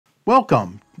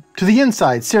Welcome to the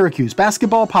Inside Syracuse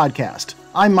Basketball Podcast.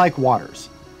 I'm Mike Waters.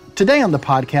 Today on the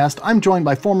podcast, I'm joined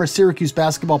by former Syracuse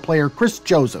basketball player Kris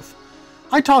Joseph.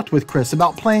 I talked with Kris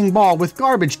about playing ball with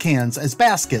garbage cans as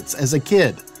baskets as a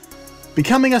kid,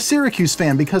 becoming a Syracuse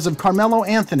fan because of Carmelo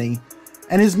Anthony,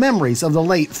 and his memories of the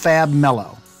late Fab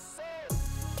Melo.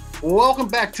 Welcome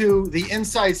back to the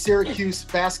Inside Syracuse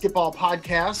Basketball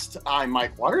Podcast. I'm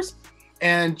Mike Waters.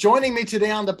 And joining me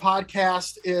today on the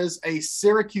podcast is a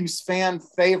Syracuse fan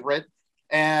favorite.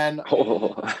 And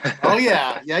oh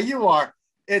yeah, you are.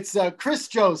 It's Kris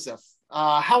Joseph.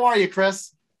 How are you,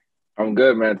 Kris? I'm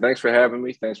good, man. Thanks for having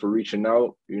me. Thanks for reaching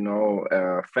out.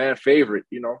 Fan favorite.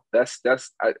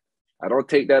 I don't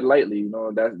take that lightly.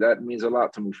 That means a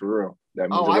lot to me, for real.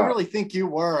 That means a lot. I really think you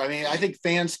were. I mean, I think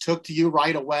fans took to you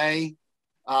right away.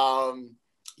 Even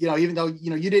though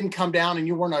you didn't come down and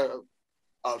you weren't a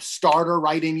starter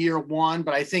right in year one,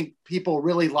 but I think people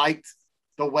really liked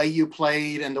the way you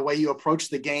played and the way you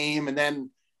approached the game. And then,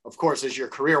 of course, as your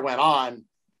career went on,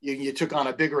 you took on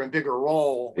a bigger and bigger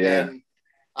role. Yeah.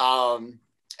 And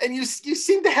you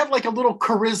seem to have like a little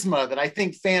charisma that I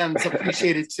think fans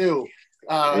appreciated too,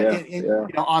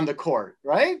 on the court,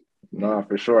 right? No,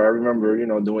 for sure. I remember,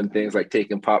 doing things like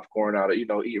taking popcorn out of,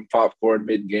 eating popcorn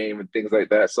mid-game and things like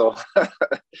that. So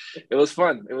it was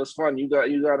fun. It was fun. You got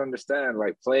to understand,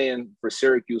 like, playing for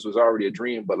Syracuse was already a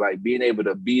dream, but like being able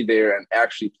to be there and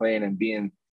actually playing and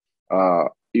being,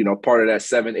 part of that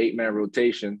 7-8 man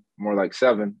rotation, more like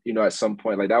 7, at some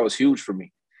point, like that was huge for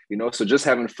me, so just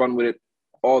having fun with it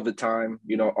all the time,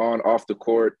 on, off the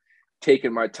court,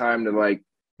 taking my time to like,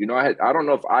 I don't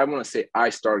know if I want to say I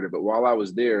started, but while I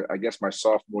was there, I guess my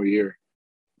sophomore year,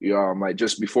 like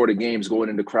just before the games, going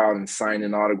in the crowd and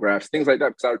signing autographs, things like that.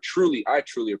 Because I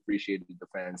truly appreciated the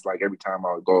fans. Like every time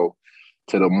I would go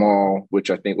to the mall, which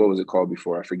I think, what was it called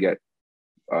before? I forget.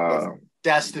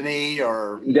 Destiny,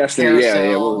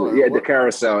 Carousel, the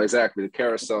Carousel, exactly, the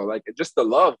Carousel. Like just the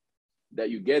love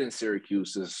that you get in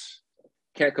Syracuse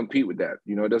can't compete with that.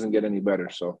 It doesn't get any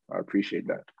better. So I appreciate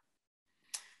that.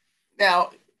 Now,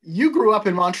 you grew up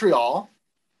in Montreal.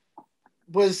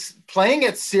 Was playing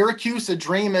at Syracuse a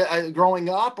dream growing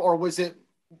up, or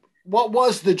what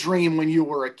was the dream when you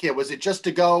were a kid? Was it just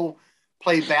to go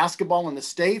play basketball in the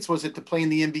States? Was it to play in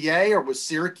the NBA, or was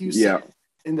Syracuse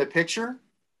in the picture?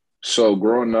 So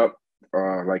growing up,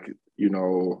 I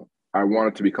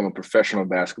wanted to become a professional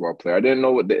basketball player. I didn't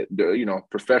know what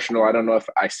professional. I don't know if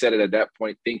I said it at that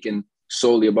point thinking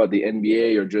solely about the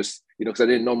NBA or just, because I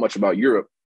didn't know much about Europe.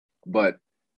 But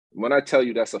when I tell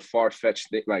you that's a far-fetched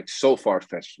thing, like so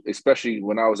far-fetched, especially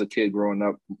when I was a kid growing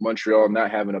up, Montreal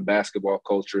not having a basketball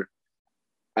culture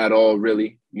at all,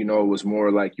 really, it was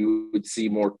more like you would see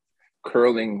more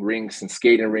curling rinks and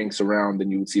skating rinks around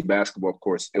than you would see basketball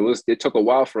courts. It took a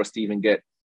while for us to even get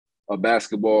a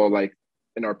basketball like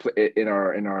in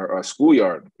our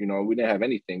schoolyard. We didn't have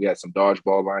anything. We had some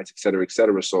dodgeball lines, et cetera, et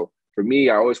cetera. So for me,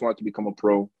 I always wanted to become a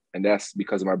pro, and that's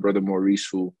because of my brother Maurice,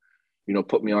 who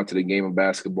put me onto the game of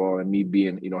basketball, and me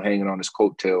being, hanging on his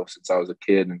coattail since I was a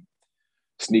kid and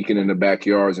sneaking in the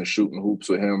backyards and shooting hoops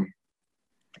with him,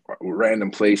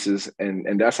 random places.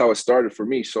 And that's how it started for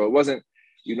me. So it wasn't,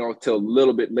 till a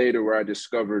little bit later where I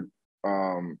discovered,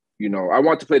 I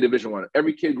want to play Division I.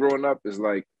 Every kid growing up is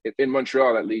like, in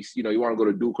Montreal at least, you want to go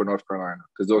to Duke or North Carolina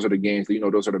because those are the games,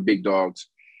 those are the big dogs.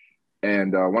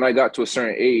 And when I got to a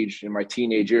certain age in my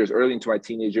teenage years, early into my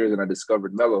teenage years, and I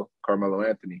discovered Carmelo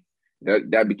Anthony,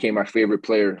 that became my favorite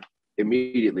player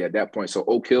immediately at that point. So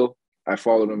Oak Hill, I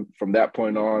followed him from that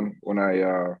point on when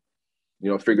I,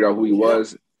 figured out who he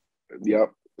was.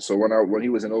 Yep. So when he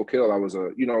was in Oak Hill, I was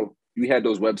you had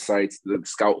those websites, the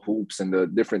Scout Hoops and the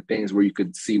different things where you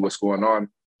could see what's going on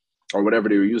or whatever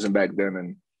they were using back then.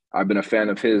 And I've been a fan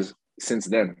of his since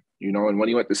then, and when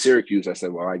he went to Syracuse, I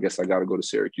said, well, I guess I got to go to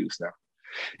Syracuse now.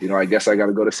 I guess I got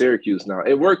to go to Syracuse now.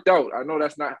 It worked out. I know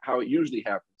that's not how it usually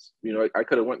happens. I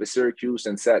could have went to Syracuse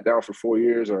and sat down for 4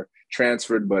 years or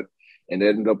transferred, and it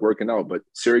ended up working out. But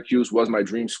Syracuse was my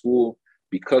dream school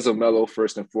because of Melo,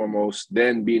 first and foremost,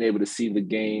 then being able to see the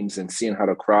games and seeing how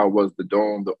the crowd was, the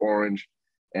dome, the orange.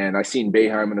 And I seen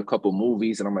Boeheim in a couple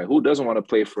movies, and I'm like, who doesn't want to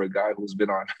play for a guy who's been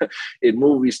on in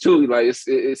movies too? Like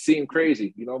it seemed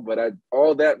crazy, but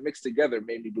all that mixed together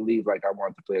made me believe like I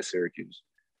wanted to play at Syracuse.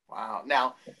 Wow.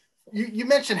 Now, you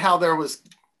mentioned how there was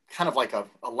kind of like a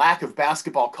lack of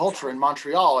basketball culture in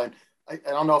Montreal. And I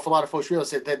don't know if a lot of folks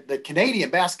realize that the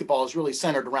Canadian basketball is really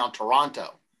centered around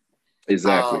Toronto.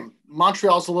 Exactly.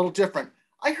 Montreal's a little different.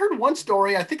 I heard one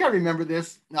story. I think I remember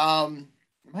this. It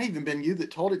might even been you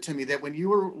that told it to me, that when you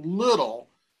were little,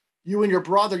 you and your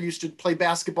brother used to play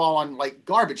basketball on like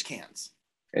garbage cans.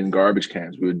 in garbage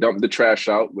cans. We would dump the trash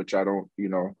out, which I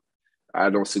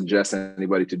don't suggest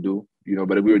anybody to do,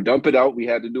 but if we would dump it out, we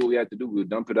had to do what we had to do. We would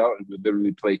dump it out and we would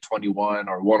literally play 21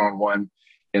 or one-on-one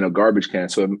in a garbage can.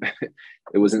 So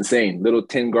it was insane. Little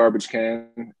tin garbage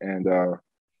can. And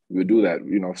we would do that,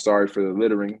 sorry for the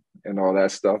littering and all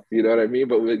that stuff. You know what I mean?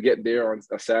 But we would get there on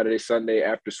a Saturday, Sunday,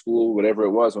 after school, whatever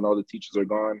it was, when all the teachers are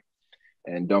gone,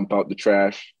 and dump out the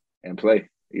trash and play,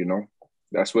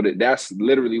 That's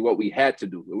literally what we had to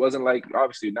do. It wasn't like,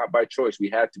 obviously not by choice. We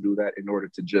had to do that in order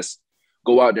to just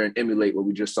go out there and emulate what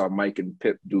we just saw Mike and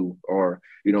Pip do, or,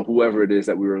 whoever it is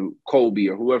that we were, Kobe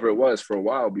or whoever it was, for a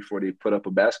while before they put up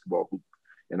a basketball hoop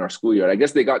in our schoolyard. I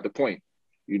guess they got the point,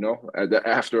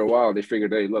 after a while they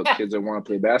figured, hey, look, kids don't want to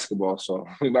play basketball, so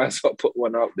we might as well put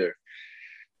one out there.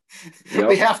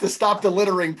 We have to stop the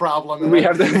littering problem. We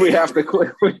have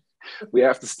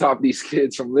to stop these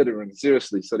kids from littering,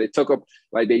 seriously. So they took up,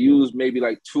 they used maybe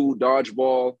 2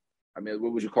 dodgeball,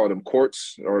 what would you call them,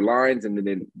 courts or lines, and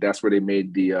then that's where they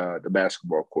made the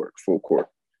basketball court, full court.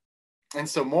 And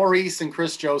so Maurice and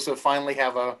Kris Joseph finally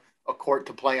have a court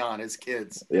to play on as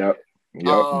kids. Yep.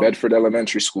 Bedford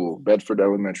Elementary School.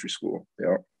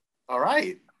 Yep. All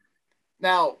right.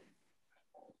 Now,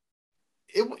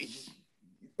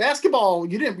 basketball,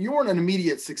 you weren't an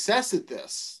immediate success at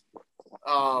this.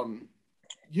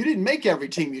 You didn't make every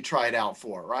team you tried out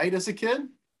for, right, as a kid?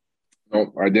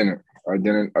 No, I didn't.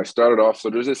 I started off. So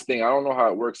there's this thing. I don't know how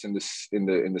it works in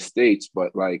the States,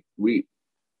 but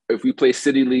if we play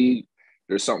City League,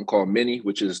 there's something called mini,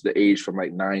 which is the age from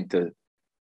 9 to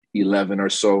 11 or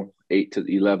so, 8 to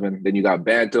 11. Then you got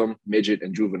bantam, midget,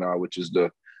 and juvenile, which is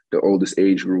the oldest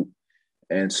age group.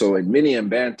 And so in mini and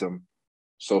bantam,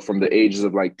 so from the ages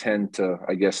of 10 to,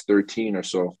 I guess, 13 or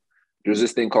so, there's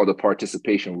this thing called the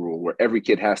participation rule where every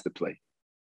kid has to play.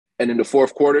 And in the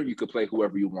fourth quarter, you could play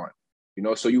whoever you want,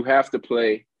 so you have to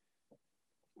play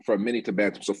from mini to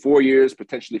bantam. So 4 years,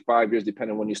 potentially 5 years,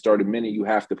 depending on when you started mini, you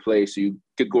have to play. So you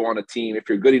could go on a team. If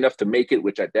you're good enough to make it,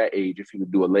 which at that age, if you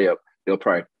could do a layup, they'll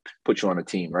probably put you on a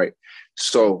team, right?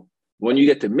 So when you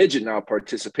get to midget now,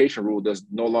 participation rule does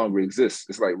no longer exist.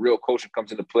 It's like real coaching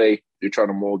comes into play. You're trying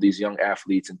to mold these young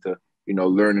athletes into,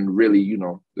 learning really,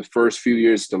 the first few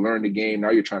years to learn the game. Now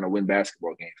you're trying to win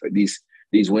basketball games.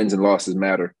 These wins and losses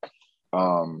matter.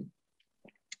 And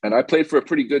I played for a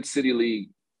pretty good City League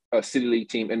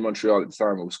team in Montreal at the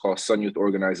time. It was called Sun Youth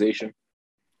Organization.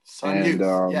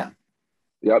 Yep,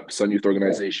 Sun Youth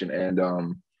Organization. And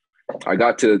I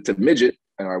got to midget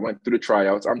and I went through the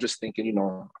tryouts. I'm just thinking,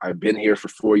 I've been here for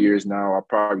 4 years now. I'm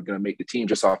probably going to make the team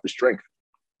just off the strength.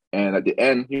 And at the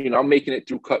end, I'm making it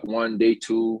through cut 1, day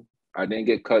 2. I didn't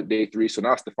get cut day 3. So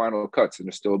now it's the final cuts. And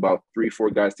there's still about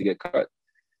 3-4 guys to get cut.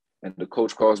 And the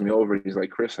coach calls me over and he's like,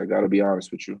 Kris, I got to be honest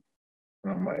with you.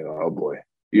 And I'm like, oh boy.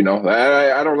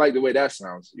 I don't like the way that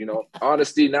sounds.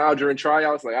 Honesty now during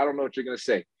tryouts, I don't know what you're going to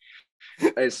say.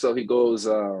 And so he goes,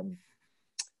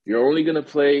 you're only going to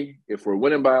play if we're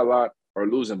winning by a lot or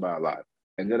losing by a lot.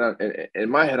 And then in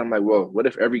my head, I'm like, well, what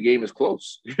if every game is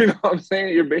close? You know what I'm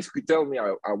saying? You're basically telling me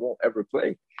I won't ever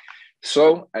play.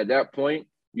 So at that point,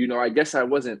 I guess I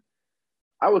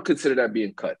would consider that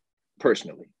being cut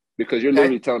personally, because you're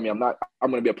literally telling me I'm going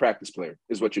to be a practice player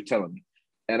is what you're telling me.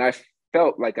 And I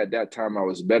felt like at that time I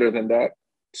was better than that.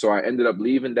 So I ended up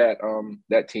leaving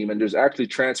that team. And there's actually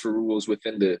transfer rules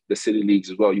within the city leagues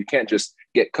as well. You can't just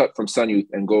get cut from Sun Youth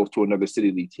and go to another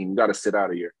city league team. You got to sit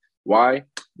out of here. Why?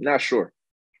 Not sure.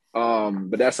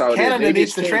 But that's how Canada it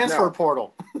is. needs the transfer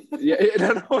portal. Yeah,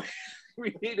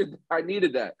 I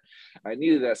needed that.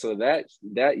 So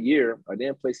that year, I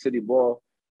didn't play city ball.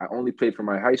 I only played for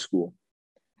my high school.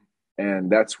 And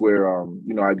that's where,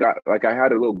 I got, I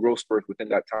had a little growth spurt within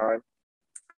that time.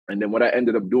 And then what I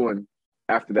ended up doing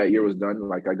after that year was done,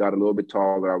 I got a little bit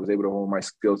taller. I was able to hone my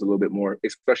skills a little bit more,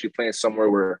 especially playing somewhere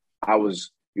where I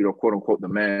was, quote unquote, the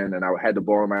man, and I had the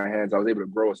ball in my hands. I was able to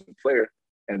grow as a player.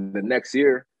 And the next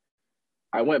year,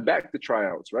 I went back to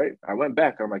tryouts, right? I went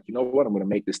back. I'm like, you know what? I'm going to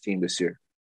make this team this year.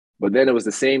 But then it was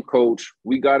the same coach.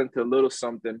 We got into a little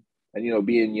something. And,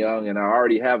 being young, and I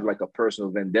already have a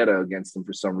personal vendetta against him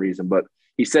for some reason. But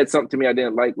he said something to me I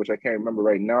didn't like, which I can't remember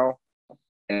right now.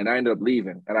 And I ended up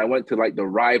leaving. And I went to the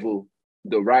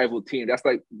rival team. That's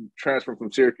like transferring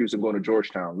from Syracuse and going to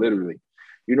Georgetown, literally.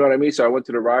 You know what I mean? So I went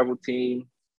to the rival team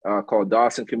called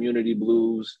Dawson Community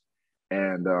Blues.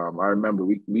 And I remember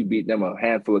we beat them a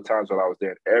handful of times while I was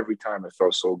there. Every time it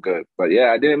felt so good. But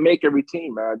yeah, I didn't make every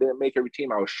team, man.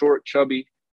 I was short, chubby.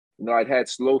 I'd had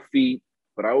slow feet.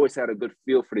 But I always had a good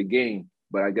feel for the game.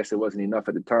 But I guess it wasn't enough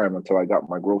at the time until I got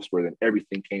my growth spurt and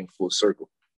everything came full circle.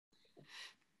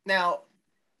 Now,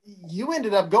 you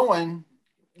ended up going,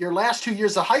 your last 2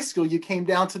 years of high school, you came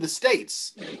down to the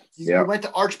States. You went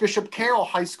to Archbishop Carroll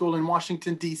High School in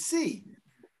Washington, D.C.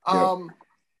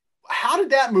 How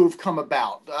did that move come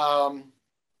about?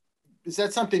 Is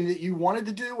that something that you wanted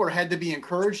to do or had to be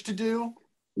encouraged to do?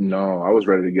 No, I was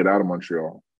ready to get out of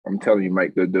Montreal. I'm telling you,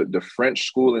 Mike, the French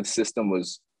schooling system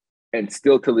was, and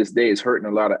still to this day, is hurting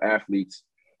a lot of athletes.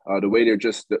 The way they're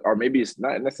just, or maybe it's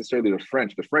not necessarily the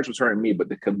French. The French was hurting me, but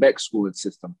the Quebec schooling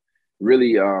system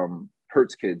really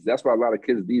hurts kids. That's why a lot of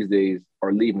kids these days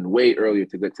are leaving way earlier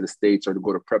to get to the States or to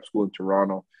go to prep school in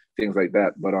Toronto, things like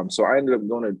that. But so I ended up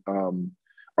going to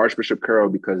Archbishop Carroll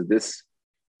because this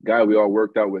guy we all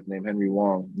worked out with named Henry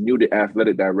Wong knew the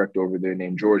athletic director over there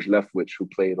named George Leftwich, who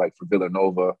played like for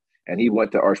Villanova. And he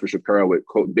went to Archbishop Carroll with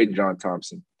Coach Big John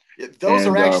Thompson. Yeah, those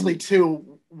are actually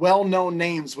two well-known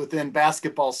names within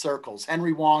basketball circles,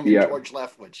 Henry Wong and George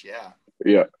Leftwich. Yeah.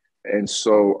 Yeah. And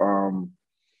so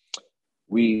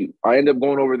I ended up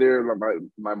going over there.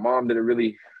 My mom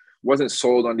wasn't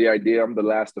sold on the idea. I'm the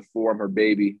last of four. I'm her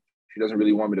baby. She doesn't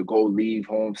really want me to go leave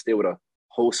home, stay with a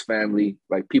host family.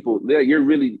 Like people there, you're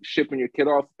really shipping your kid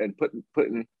off and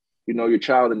putting your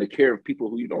child in the care of people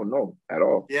who you don't know at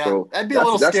all. Yeah, so that'd be a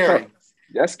little scary. Tough.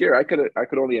 That's scary. I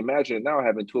could only imagine it now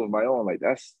having two of my own. Like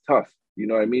that's tough. You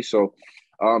know what I mean? So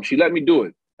she let me do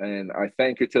it. And I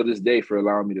thank her till this day for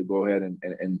allowing me to go ahead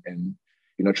and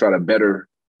try to better,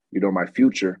 my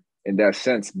future in that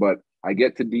sense. But I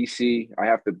get to DC, I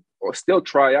have to still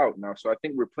try out now. So I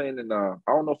think we're playing in I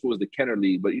don't know if it was the Kenner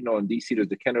League, but in DC there's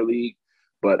the Kenner League,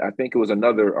 but I think it was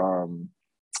another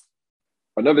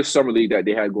summer league that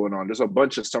they had going on. There's a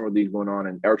bunch of summer leagues going on,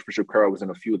 and Archbishop Carroll was in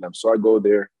a few of them. So I go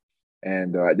there,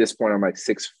 and at this point I'm like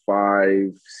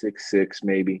 6'5", 6'6",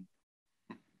 maybe.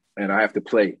 And I have to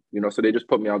play, so they just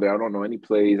put me out there. I don't know any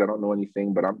plays. I don't know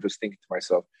anything, but I'm just thinking to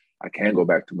myself, I can't go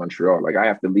back to Montreal. Like I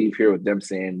have to leave here with them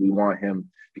saying we want him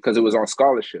because it was on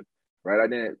scholarship, right? I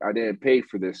didn't pay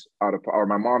for this or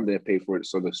my mom didn't pay for it.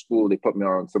 So the school, they put me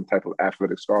on some type of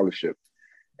athletic scholarship.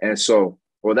 And so,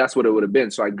 that's what it would have been.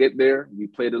 So I get there, we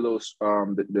played a little,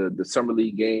 the summer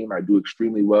league game. I do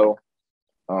extremely well.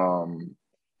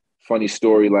 Funny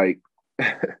story, like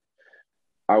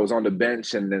I was on the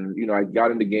bench and then, I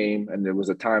got in the game and there was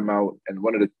a timeout and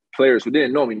one of the players who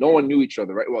didn't know me, no one knew each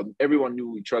other, right? Well, everyone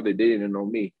knew each other. They didn't know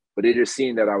me, but they just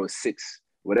seen that I was 6,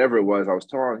 whatever it was. I was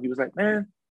tall. He was like, man,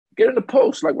 get in the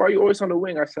post. Like, why are you always on the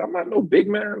wing? I said, I'm not no big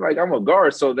man. Like, I'm a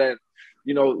guard. So then,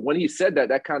 when he said that,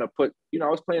 that kind of put, I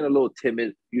was playing a little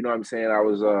timid. You know what I'm saying? I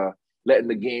was letting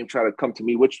the game try to come to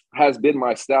me, which has been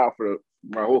my style for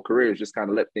my whole career, is just kind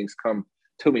of let things come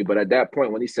to me. But at that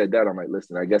point, when he said that, I'm like,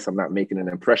 listen, I guess I'm not making an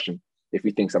impression if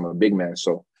he thinks I'm a big man.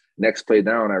 So next play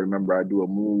down, I remember I do a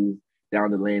move down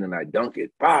the lane and I dunk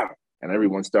it. Bah! And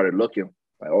everyone started looking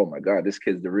like, oh my God, this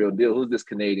kid's the real deal. Who's this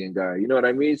Canadian guy? You know what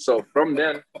I mean? So from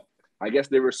then, I guess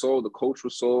they were sold. The coach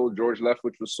was sold. George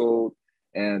Leftwich was sold.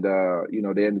 And,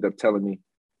 they ended up telling me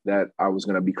that I was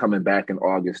going to be coming back in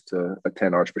August to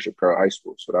attend Archbishop Carroll High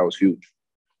School. So that was huge.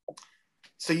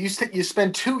 So you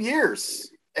spent 2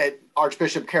 years at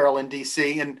Archbishop Carroll in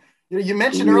D.C. And you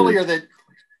mentioned earlier that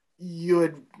you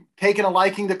had taken a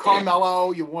liking to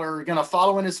Carmelo. You were going to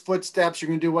follow in his footsteps. You're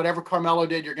going to do whatever Carmelo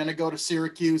did. You're going to go to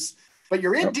Syracuse. But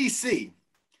you're in D.C.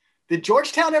 Did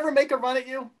Georgetown ever make a run at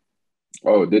you?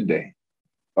 Oh, did they?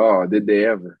 Oh, did they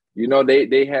ever?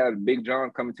 They had Big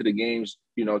John coming to the games,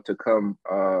 to come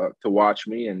to watch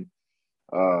me. And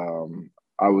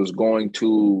I was going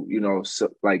to,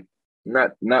 like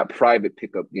not private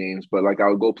pickup games, but like I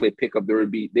would go play pickup.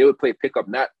 They would play pickup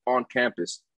not on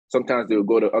campus. Sometimes they would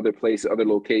go to other places, other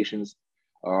locations,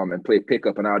 and play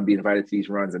pickup. And I would be invited to these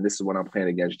runs. And this is when I'm playing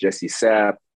against Jesse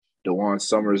Sapp. DeJuan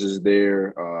Summers is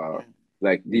there.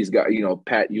 Like these guys,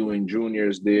 Pat Ewing Jr.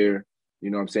 is there. You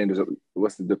know what I'm saying?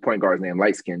 What's the point guard's name?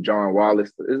 Light skin, John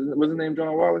Wallace. Was his name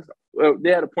John Wallace? Well,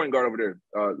 they had a point guard over there,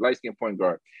 light skin point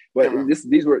guard. But these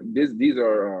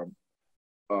are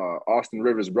Austin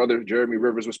Rivers' brother. Jeremy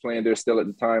Rivers was playing there still at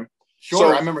the time. Sure,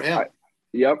 so I remember him.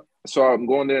 Yep. So I'm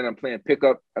going there and I'm playing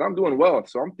pickup and I'm doing well.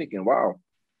 So I'm thinking, wow,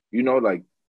 like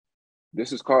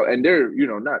this is called, and they're,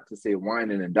 not to say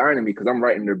whining and dining me because I'm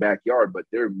right in their backyard, but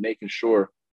they're making sure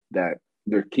that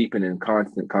they're keeping in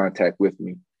constant contact with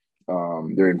me.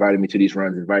 They're inviting me to these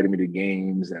runs, inviting me to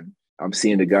games, and I'm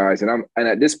seeing the guys. And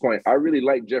at this point, I really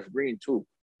like Jeff Green too.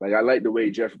 Like I like the way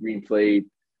Jeff Green played.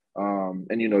 And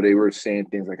they were saying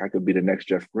things like I could be the next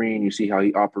Jeff Green. You see how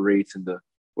he operates in the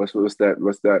what's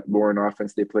that boring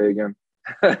offense they play again?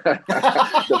 the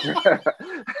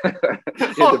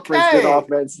Princeton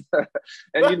offense.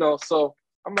 And so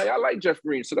I'm like, I like Jeff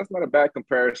Green. So that's not a bad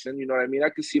comparison. You know what I mean? I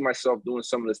could see myself doing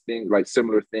some of this things, like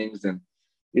similar things. And,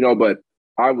 but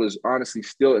I was honestly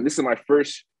still, and this is my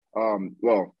first,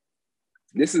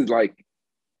 this is like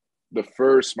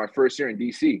my first year in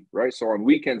DC, right? So on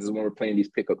weekends is when we're playing these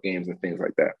pickup games and things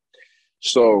like that.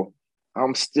 So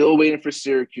I'm still waiting for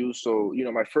Syracuse. So,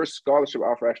 my first scholarship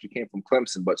offer actually came from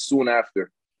Clemson, but soon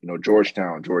after,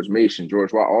 Georgetown, George Mason,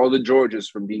 George Watt, all the Georges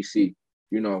from DC,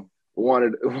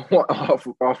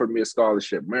 offered me a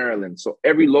scholarship, Maryland. So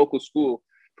every local school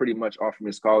pretty much offered me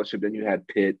a scholarship. Then you had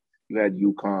Pitt, you had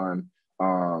UConn,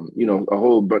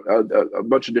 a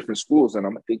bunch of different schools. And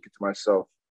I'm thinking to myself,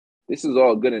 this is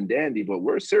all good and dandy, but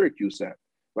where's Syracuse at?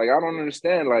 Like, I don't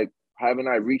understand. Like, haven't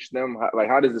I reached them? Like,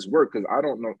 how does this work? Because I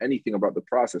don't know anything about the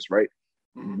process, right?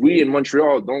 Mm-hmm. We in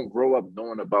Montreal don't grow up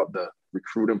knowing about the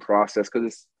recruiting process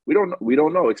because we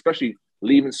don't know, especially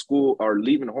leaving school or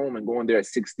leaving home and going there at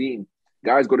 16.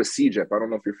 Guys go to CJEP. I don't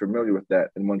know if you're familiar with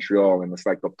that in Montreal, and it's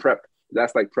like a prep.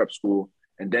 That's like prep school,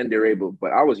 and then they're able.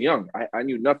 But I was young. I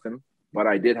knew nothing, but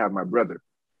I did have my brother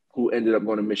who ended up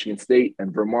going to Michigan State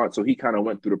and Vermont. So he kind of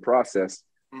went through the process,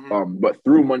 but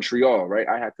through Montreal, right?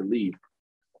 I had to leave,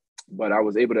 but I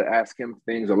was able to ask him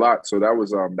things a lot. So that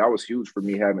was huge for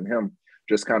me, having him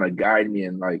just kind of guide me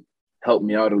and like help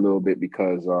me out a little bit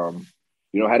because,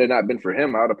 had it not been for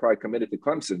him, I would have probably committed to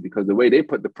Clemson because the way they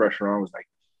put the pressure on was like,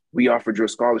 we offered your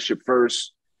scholarship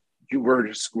first. You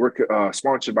were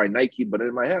sponsored by Nike. But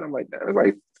in my head, I'm like, that's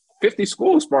like 50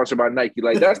 schools sponsored by Nike.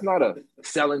 Like, that's not a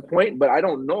selling point, but I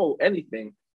don't know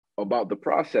anything about the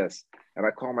process. And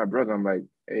I call my brother. I'm like,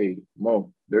 hey,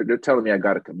 Mo, they're telling me I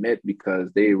got to commit because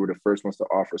they were the first ones to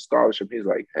offer scholarship. He's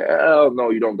like, hell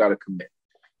no, you don't got to commit.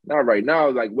 Not right now.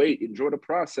 Like, wait, enjoy the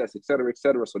process, et cetera, et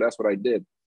cetera. So that's what I did.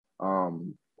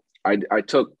 I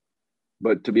took,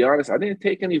 but to be honest, I didn't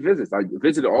take any visits. I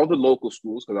visited all the local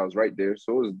schools because I was right there.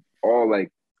 So it was all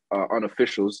like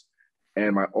unofficials.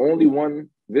 And my only one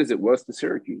visit was to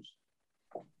Syracuse.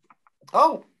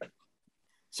 Oh,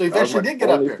 so you eventually did get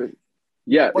up there.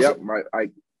 Yeah.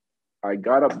 I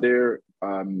got up there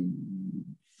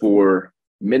for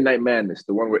Midnight Madness,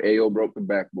 the one where AO broke the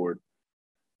backboard.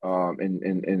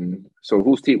 And so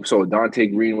whose team? So Dante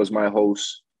Green was my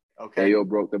host. Okay. AO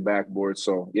broke the backboard.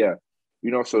 So yeah,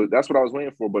 so that's what I was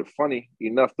waiting for. But funny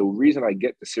enough, the reason I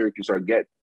get to Syracuse or get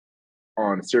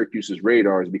on Syracuse's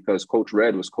radar is because Coach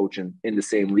Red was coaching in the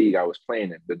same league I was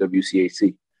playing in, the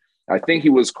WCAC. I think he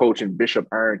was coaching Bishop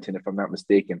Ironton, if I'm not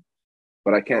mistaken,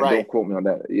 but I can't, don't quote me on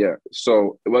that. Yeah.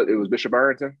 So it was Bishop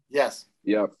Ironton? Yes.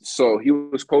 Yeah. So he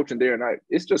was coaching there, and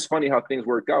it's just funny how things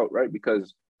work out, right?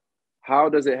 Because how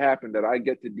does it happen that I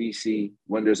get to DC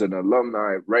when there's an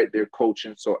alumni right there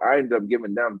coaching? So I ended up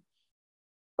giving them,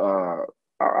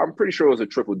 I'm pretty sure it was a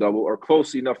triple-double or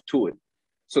close enough to it.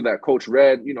 So that Coach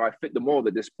Red, I fit the mold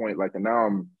at this point. Like, and now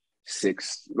I'm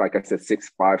 6'5",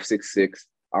 6'6".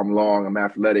 I'm long, I'm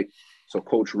athletic. So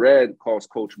Coach Red calls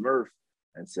Coach Murph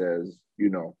and says,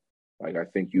 I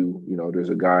think there's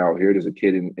a guy out here, there's a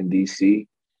kid in DC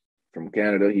from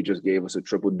Canada. He just gave us a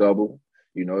triple-double.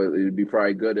 It'd be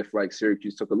probably good if like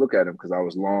Syracuse took a look at him because I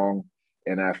was long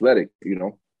and athletic,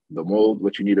 the mold,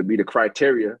 what you need to be, the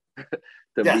criteria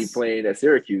to be playing at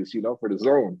Syracuse, for the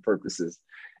zone purposes.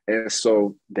 And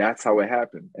so that's how it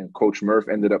happened. And Coach Murph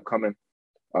ended up coming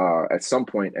at some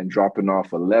point and dropping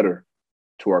off a letter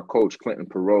to our coach, Clinton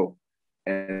Perot.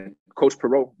 And Coach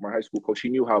Perot, my high school coach, he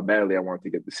knew how badly I wanted to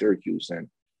get to Syracuse. And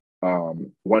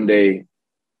one day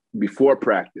before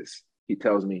practice, he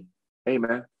tells me, hey,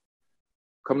 man,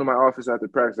 come to my office after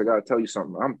practice. I got to tell you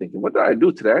something. I'm thinking, what did I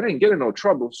do today? I didn't get in no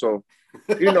trouble. So,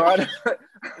 I'm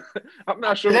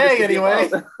not sure. Today,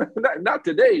 anyway. Not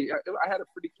today. I had a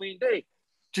pretty clean day.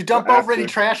 Did you dump over any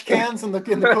trash cans in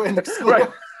the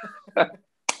school?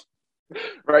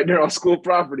 Right there on school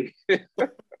property.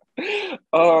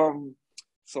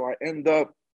 So I end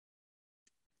up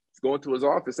going to his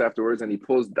office afterwards, and he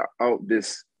pulls out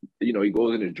this, he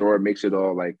goes in his drawer, makes it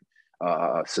all like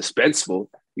suspenseful.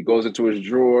 He goes into his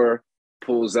drawer,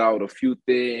 pulls out a few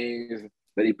things,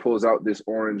 then he pulls out this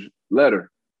orange letter.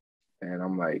 And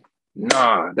I'm like,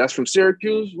 nah, that's from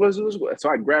Syracuse? So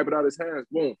I grab it out of his hands,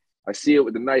 boom. I see it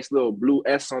with the nice little blue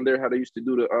S on there, how they used to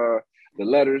do the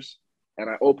letters. And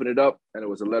I open it up, and it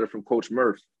was a letter from Coach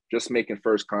Murph, just making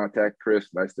first contact. Chris,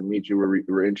 nice to meet you.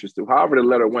 We're interested. However the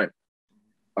letter went.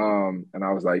 And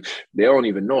I was like, they don't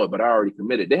even know it, but I already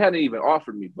committed. They hadn't even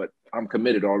offered me, but I'm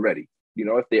committed already.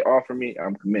 If they offer me,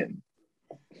 I'm committing.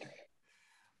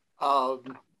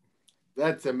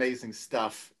 That's amazing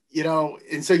stuff.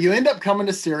 And so you end up coming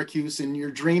to Syracuse, and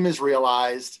your dream is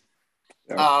realized.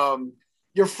 Yeah.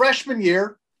 Your freshman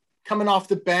year, coming off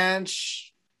the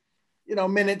bench,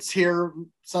 minutes here,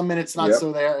 some minutes not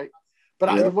so there.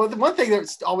 But one thing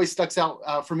that always stuck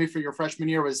out for me for your freshman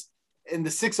year was in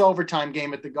the 6 overtime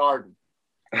game at the Garden.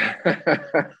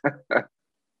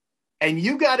 And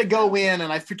you got to go in,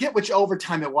 and I forget which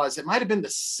overtime it was. It might have been the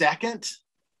second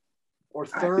or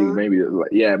third. I think maybe,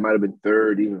 it might have been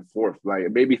third, even fourth.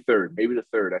 Like maybe the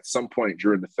third at some point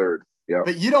during the third. Yeah.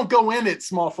 But you don't go in at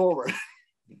small forward.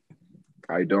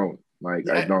 I don't, Mike.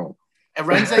 Yeah. I don't. And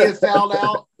Renze had fouled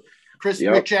out.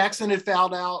 Rick Jackson had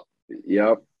fouled out.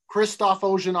 Yep. Christophe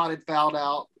Ojanot had fouled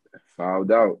out.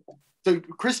 Fouled out. So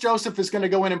Kris Joseph is going to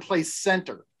go in and play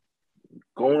center.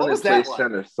 Going and play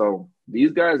center. So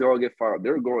these guys all get fouled.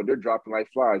 They're dropping like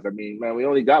flies. I mean, man, we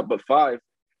only got but 5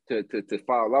 to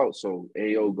foul out. So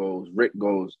AO goes, Rick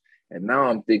goes. And now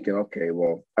I'm thinking, okay,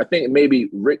 well, I think maybe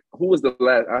Rick, who was the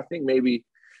last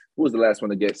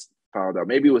one to get fouled out?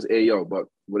 Maybe it was AO, but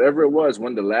whatever it was,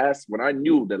 when I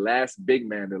knew the last big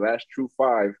man, the last true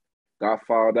 5 got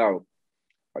fouled out,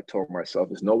 I told myself,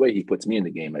 there's no way he puts me in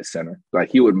the game at center.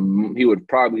 Like he would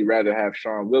probably rather have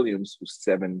Sean Williams, who's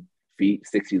 7 feet,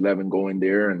 6'11", go in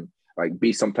there and like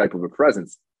be some type of a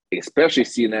presence, especially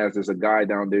seeing as there's a guy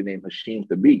down there named Hashim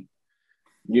Thabit.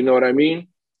 You know what I mean?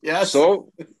 Yeah.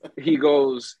 So he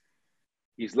goes,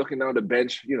 he's looking down the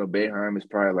bench. You know, Boeheim is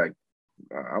probably like,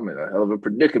 I'm in a hell of a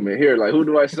predicament here. Like, who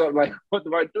do I sub? Like, what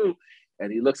do I do?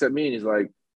 And he looks at me and he's like,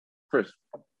 Kris,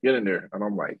 get in there. And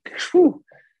I'm like, whew.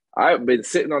 I've been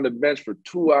sitting on the bench for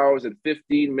 2 hours and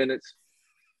 15 minutes.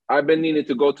 I've been needing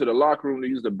to go to the locker room to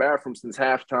use the bathroom since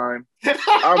halftime.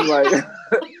 I'm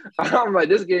like,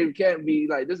 this game can't be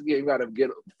like, this game got to get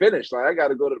finished. Like, I got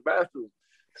to go to the bathroom.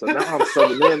 So now I'm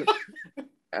subbing in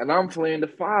and I'm playing the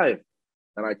 5.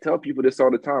 And I tell people this all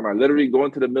the time. I literally go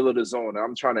into the middle of the zone. And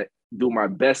I'm trying to do my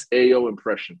best AO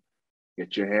impression.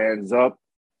 Get your hands up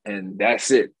and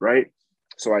that's it, right?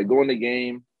 So I go in the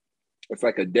game. It's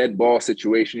like a dead ball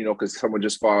situation, you know, because someone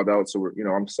just fouled out. So,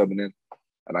 I'm subbing in.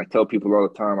 And I tell people all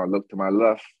the time, I look to my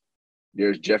left.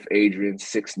 There's Jeff Adrian,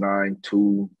 6'9",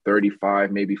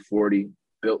 235, maybe 40,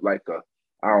 built like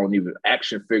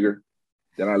action figure.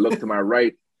 Then I look to my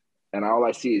right, and all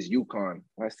I see is UConn.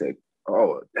 I said,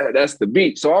 oh, that's the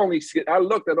beat. So I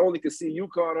looked and only could see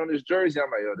UConn on his jersey.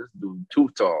 I'm like, this dude too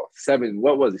tall. 7'2",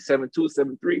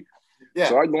 7'3". Yeah.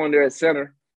 So I go in there at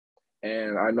center,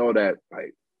 and I know that,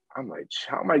 like, I'm like,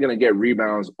 how am I going to get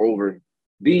rebounds over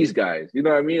these guys? You know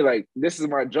what I mean? Like, this is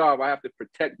my job. I have to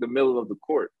protect the middle of the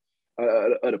court,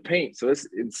 of the paint. So it's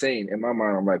insane. In my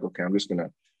mind, I'm like, okay, I'm just going to,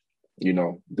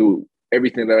 do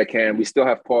everything that I can. We still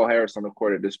have Paul Harris on the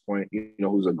court at this point,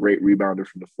 who's a great rebounder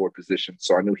from the 4 position.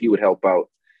 So I knew he would help out.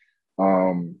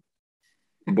 But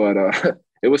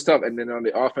it was tough. And then on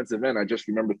the offensive end, I just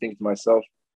remember thinking to myself,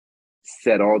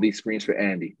 set all these screens for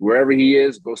Andy. Wherever he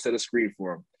is, go set a screen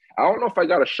for him. I don't know if I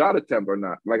got a shot attempt or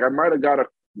not. Like, I might have got a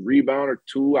rebound or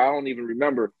 2. I don't even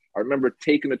remember. I remember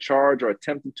taking a charge or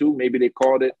attempting to. Maybe they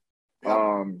called it.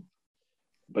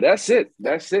 But that's it.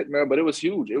 That's it, man. But it was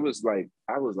huge. It was like,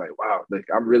 I was like, wow, like,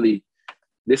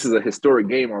 this is a historic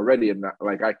game already. And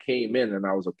like, I came in and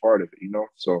I was a part of it,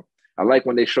 So I like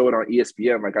when they show it on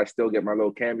ESPN, like I still get my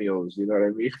little cameos, you know what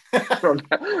I mean?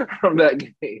 from that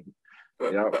game.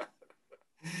 Yeah.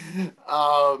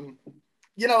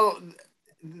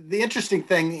 The interesting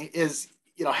thing is,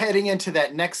 heading into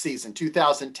that next season,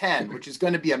 2010, which is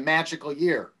going to be a magical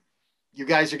year. You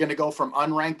guys are going to go from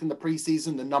unranked in the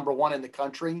preseason to number 1 in the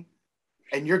country,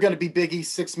 and you're going to be Big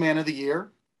East 6th Man of the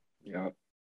Year. Yeah.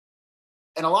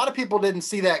 And a lot of people didn't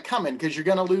see that coming because you're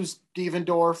going to lose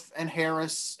Devendorf and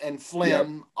Harris and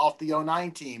Flynn off the 09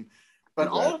 team. But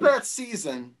all of that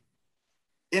season,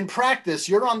 in practice,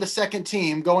 you're on the second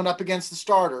team going up against the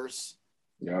starters,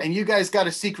 and you guys got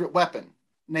a secret weapon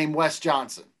named Wes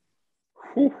Johnson.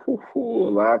 A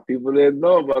lot of people didn't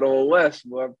know about old Wes,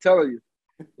 but I'm telling you.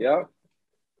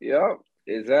 Yeah,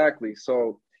 exactly.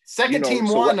 So second team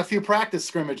won a few practice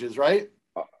scrimmages, right?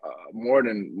 More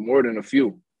than a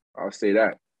few. I'll say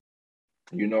that.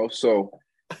 So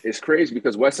it's crazy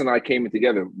because Wes and I came in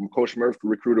together. Coach Murphy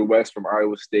recruited Wes from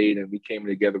Iowa State, and we came in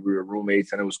together. We were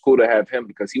roommates, and it was cool to have him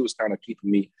because he was kind of keeping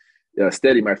me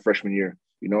steady my freshman year.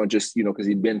 And just because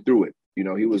he'd been through it.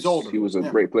 He was older. He was a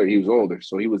great player. He was older,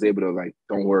 so he was able to, like,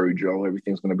 don't worry, Joe,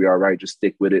 everything's going to be all right. Just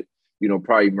stick with it.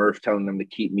 Probably Murph telling them to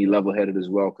keep me level-headed as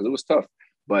well because it was tough.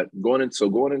 But going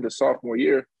into sophomore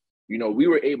year, we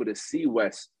were able to see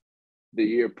Wes the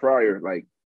year prior, like,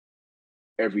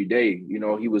 every day.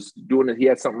 He was doing it. He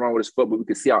had something wrong with his foot, but we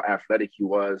could see how athletic he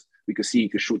was. We could see he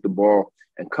could shoot the ball.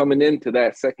 And coming into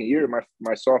that second year,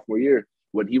 my sophomore year,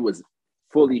 when he was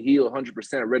fully healed,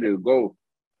 100% ready to go,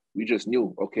 we just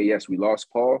knew, okay, yes, we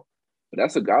lost Paul, but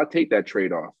I'll take that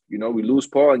trade-off. We lose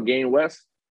Paul and gain Wes.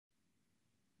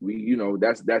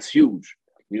 That's huge.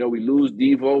 we lose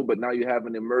Devo, but now you have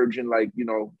an emerging, like,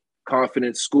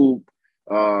 confident Scoop,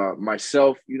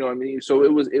 myself, you know what I mean? So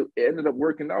it ended up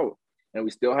working out. And we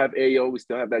still have Ayo. We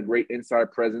still have that great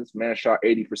inside presence. Man shot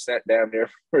 80% down there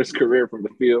for his career from the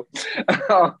field.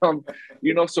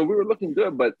 So we were looking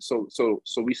good. But so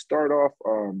we start off.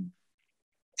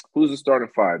 Who's the starting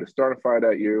five? The starting five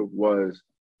that year was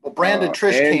Brandon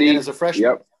Trish Andy, came in as a freshman.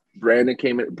 Yep, Brandon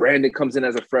came in. Brandon comes in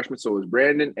as a freshman. So it was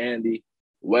Brandon, Andy,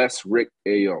 Wes, Rick,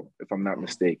 Ayo, if I'm not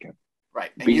mistaken.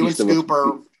 Right. And you and Scoop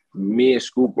are. Me and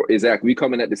Scoop, exactly. We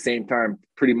come in at the same time.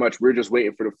 Pretty much, we're just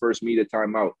waiting for the first media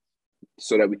timeout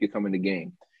so that we could come in the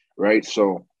game, right?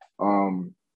 So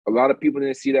a lot of people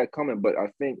didn't see that coming, but I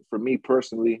think for me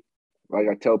personally, like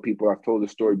I tell people, I've told the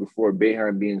story before,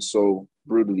 Boeheim being so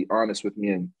brutally honest with me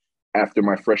and after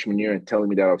my freshman year and telling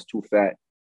me that I was too fat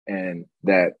and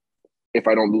that if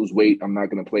I don't lose weight, I'm not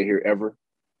going to play here ever.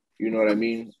 You know what I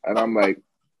mean? And I'm like,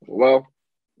 well,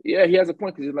 yeah, he has a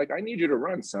point because he's like, I need you to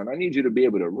run, son. I need you to be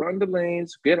able to run the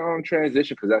lanes, get on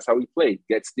transition, because that's how we play.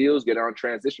 Get steals, get on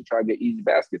transition, try to get easy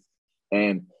baskets.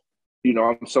 And,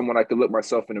 I'm someone I could look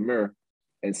myself in the mirror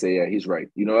and say, yeah, he's right.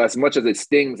 As much as it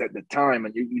stings at the time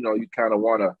and, you kind of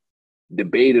want to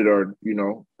debate it or,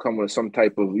 come with some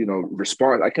type of,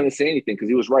 response. I couldn't say anything because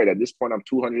he was right. At this point, I'm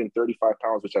 235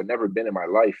 pounds, which I've never been in my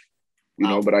life,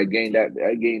 but I gained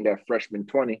that freshman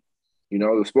 20.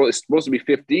 It's supposed to be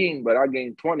 15, but I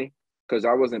gained 20 because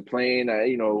I wasn't playing.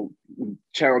 I,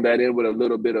 channeled that in with a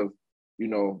little bit of,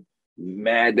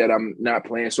 mad that I'm not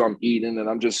playing, so I'm eating and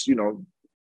I'm just,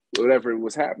 whatever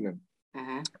was happening.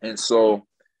 Mm-hmm. And so,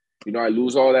 I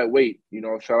lose all that weight.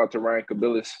 Shout out to Ryan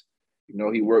Kabilis.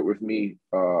 He worked with me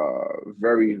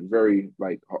very, very,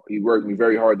 he worked me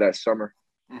very hard that summer.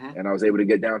 Mm-hmm. And I was able to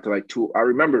get down to like 2. I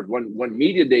remember when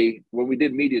we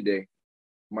did media day,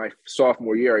 my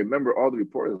sophomore year, I remember all the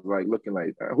reporters like looking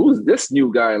like, who's this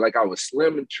new guy? Like I was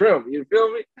slim and trim, you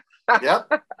feel me?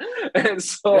 Yep. And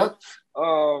so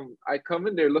I come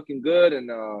in there looking good and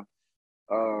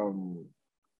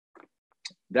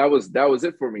that was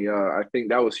it for me. I think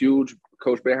that was huge.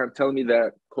 Coach Boeheim telling me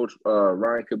that. Coach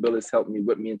Ryan Kabilis helped me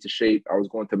whip me into shape. I was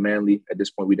going to Manly. At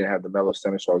this point, we didn't have the Melo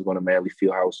Center, so I was going to Manly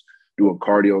Fieldhouse, doing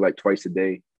cardio like twice a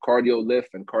day. Cardio lift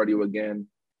and cardio again,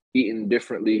 eating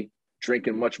differently,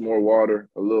 drinking much more water,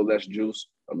 a little less juice.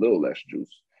 I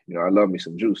love me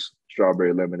some juice,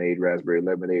 strawberry lemonade, raspberry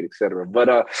lemonade, etc.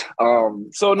 But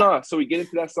so we get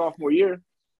into that sophomore year,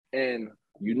 and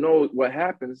what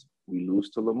happens? We lose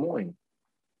to Lemoyne.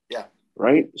 Yeah.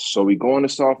 Right. So we go into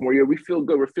sophomore year. We feel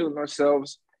good. We're feeling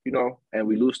ourselves, and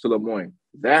we lose to Lemoyne.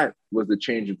 That was the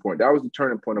changing point. That was the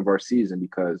turning point of our season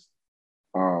because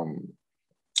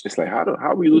it's like,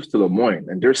 how we lose to Lemoyne?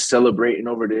 And they're celebrating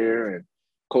over there. And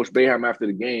Coach Boeheim after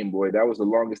the game, boy, that was the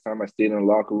longest time I stayed in the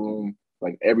locker room.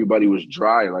 Like everybody was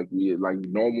dry. Like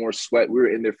no more sweat. We were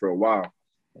in there for a while.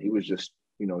 He was just,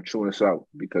 chewing us out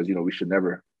because, we should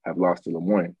never have lost to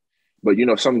Lemoyne. But,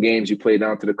 some games you play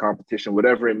down to the competition,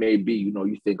 whatever it may be,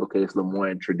 you think, okay, it's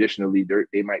Lemoyne. Traditionally,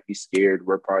 they might be scared.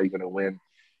 We're probably going to win,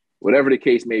 whatever the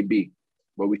case may be.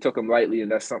 But we took them lightly,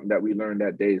 and that's something that we learned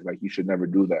that day is like, you should never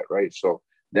do that, right? So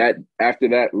that after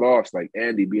that loss, like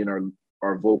Andy being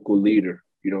our vocal leader,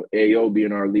 Ayo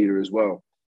being our leader as well,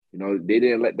 they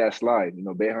didn't let that slide.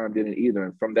 Boeheim didn't either.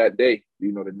 And from that day,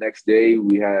 the next day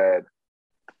we had,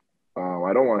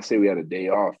 I don't want to say we had a day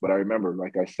off, but I remember,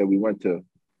 like I said, we went to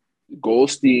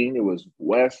Goldstein. It was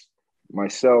Wes,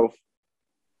 myself,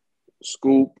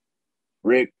 Scoop,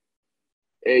 Rick,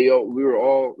 Ayo. We were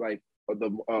all like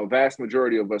the vast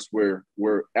majority of us were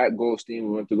at Goldstein.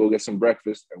 We went to go get some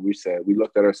breakfast, and we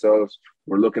looked at ourselves.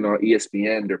 We're looking on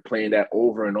ESPN. They're playing that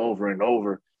over and over and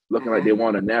over, looking like they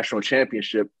won a national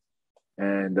championship.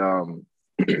 And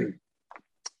we're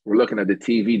looking at the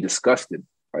TV, disgusted.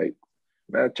 Like,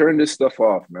 man, turn this stuff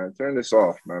off, man. Turn this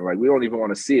off, man. Like, we don't even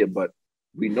want to see it, but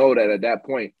we know that at that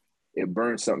point, it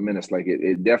burned something in us. Like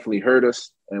it definitely hurt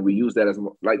us. And we use that as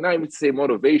like, not even to say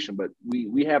motivation, but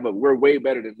we're way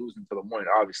better than losing to Lemoyne,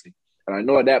 obviously. And I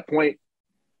know at that point,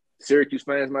 Syracuse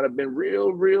fans might have been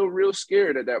real, real, real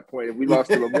scared at that point if we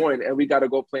lost to Lemoyne and we got to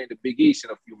go play in the Big East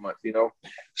in a few months,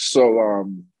 So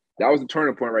that was the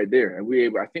turning point right there.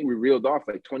 And I think we reeled off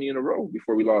like 20 in a row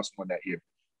before we lost one that year.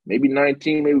 Maybe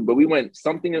 19, but we went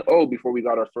something in before we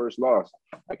got our first loss.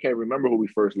 I can't remember who we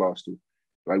first lost to.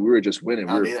 Like, we were just winning.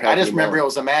 I just remember it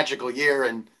was a magical year.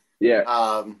 And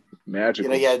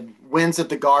magical. You had wins at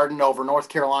the Garden over North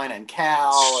Carolina and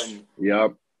Cal. And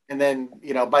yep. And then,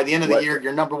 by the end of the year,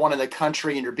 you're number one in the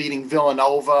country and you're beating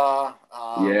Villanova.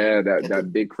 That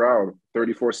big crowd,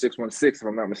 34-616, if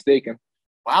I'm not mistaken.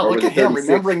 Wow, or look was at it him 36?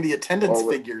 remembering the attendance Or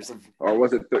was, figures of. or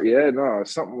was it? Yeah, no,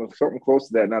 something close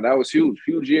to that. Now that was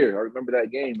huge year. I remember that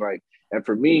game. Like, and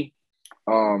for me,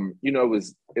 it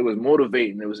was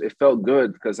motivating. It felt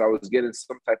good because I was getting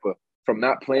some type of, from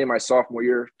not playing my sophomore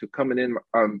year to coming in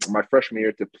my freshman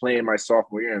year to playing my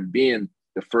sophomore year and being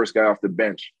the first guy off the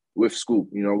bench with Scoop.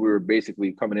 We were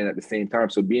basically coming in at the same time.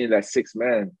 So being that sixth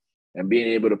man and being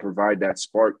able to provide that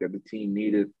spark that the team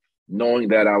needed, knowing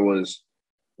that I was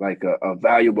like a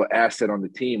valuable asset on the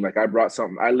team. Like I brought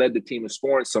something. I led the team in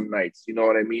scoring some nights. You know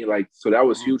what I mean? Like, so that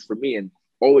was huge for me. And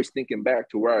always thinking back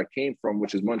to where I came from,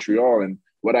 which is Montreal, and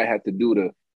what I had to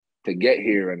do to get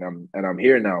here. And I'm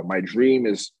here now. My dream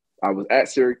is, I was at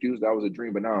Syracuse. That was a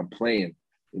dream, but now I'm playing.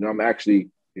 I'm actually,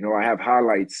 I have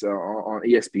highlights on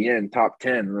ESPN, top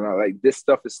 10. And like, this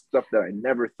stuff is stuff that I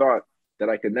never thought that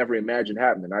I could never imagine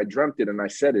happening. I dreamt it and I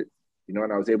said it,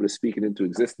 and I was able to speak it into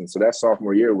existence. So that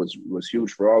sophomore year was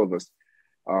huge for all of us.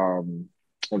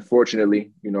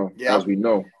 Unfortunately, as we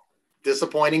know,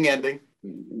 disappointing ending.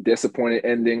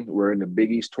 We're in the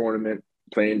Big East tournament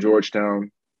playing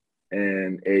Georgetown,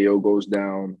 and AO goes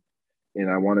down. And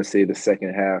I want to say the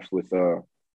second half with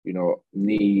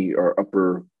knee or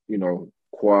upper,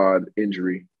 quad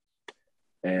injury.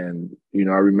 And, I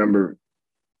remember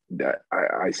that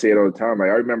I say it all the time. Like,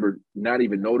 I remember not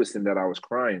even noticing that I was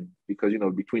crying because,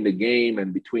 between the game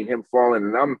and between him falling,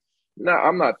 and I'm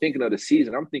not thinking of the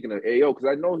season. I'm thinking of AO because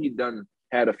I know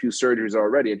had a few surgeries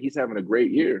already, and he's having a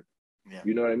great year. Yeah.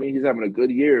 You know what I mean? He's having a good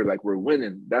year. Like, we're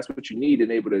winning. That's what you need,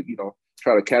 and able to,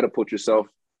 try to catapult yourself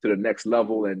to the next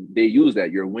level. And they use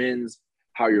that, your wins,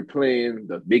 how you're playing,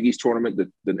 the Big East tournament,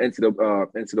 the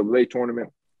NCAA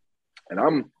tournament. And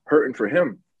I'm hurting for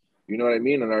him. You know what I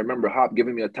mean? And I remember Hop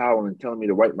giving me a towel and telling me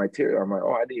to wipe my tears. I'm like,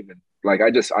 oh, I didn't even, like, I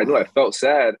knew I felt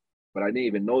sad, but I didn't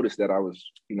even notice that I was,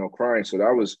 crying. So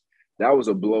that was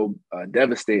a blow, a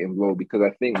devastating blow, because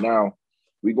I think now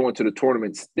we go into the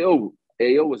tournament still.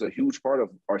 AO was a huge part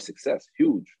of our success,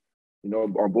 huge,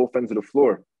 on both ends of the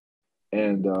floor.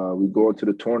 And we go into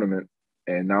the tournament,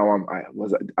 and now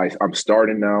I'm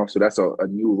starting now, so that's a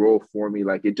new role for me.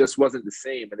 Like, it just wasn't the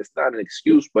same, and it's not an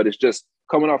excuse, but it's just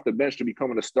coming off the bench to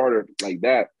becoming a starter like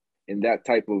that in that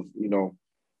type of,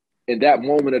 in that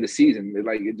moment of the season.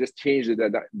 It just changed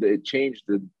it changed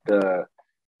the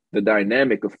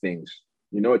dynamic of things.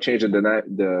 It changed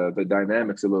the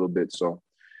dynamics a little bit. So,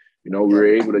 we were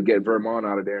able to get Vermont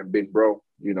out of there, and Big Bro,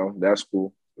 that's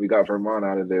cool. We got Vermont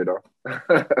out of there, though.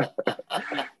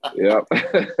 Yep.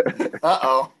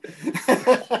 Uh-oh.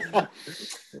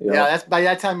 Yeah, that's by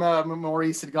that time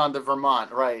Maurice had gone to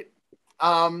Vermont, right?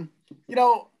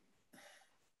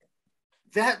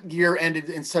 That year ended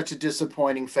in such a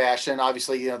disappointing fashion.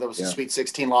 Obviously, there was a Sweet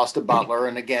 16 loss to Butler,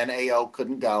 and again, AO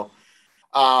couldn't go.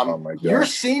 Oh my God. Your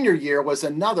senior year was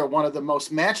another one of the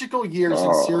most magical years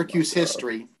in Syracuse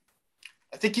history.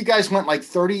 I think you guys went like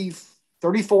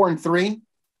 34-3.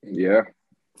 Yeah.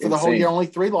 For the whole year, only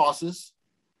 3 losses.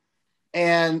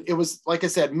 And it was, like I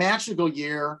said, magical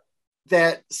year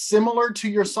that, similar to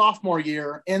your sophomore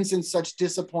year, ends in such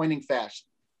disappointing fashion.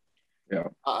 Yeah.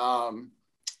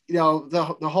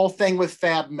 The whole thing with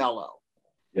Fab Melo.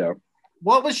 Yeah.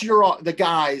 What was your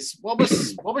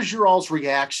all's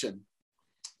reaction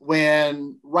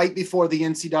when, right before the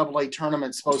NCAA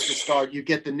tournament's supposed to start, you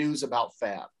get the news about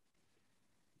Fab?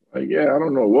 Yeah, I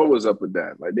don't know what was up with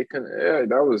that. Like, they couldn't. Yeah,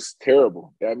 that was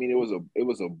terrible. I mean, it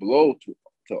was a blow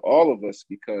to all of us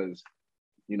because,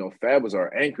 Fab was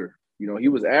our anchor. He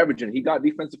was averaging. He got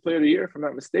Defensive Player of the Year, if I'm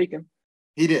not mistaken.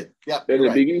 He did. Yep. In the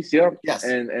Big East. Yep. Yes.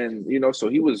 And so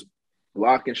he was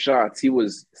blocking shots. He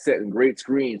was setting great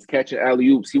screens, catching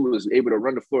alley-oops. He was able to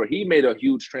run the floor. He made a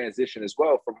huge transition as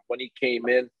well from when he came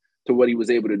in to what he was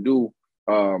able to do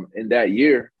in that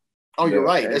year. Oh, you're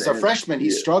right. As a freshman, he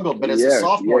struggled, but as a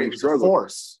sophomore, he was a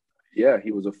force. Yeah,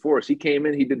 he was a force. He came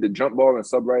in, he did the jump ball and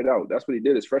sub right out. That's what he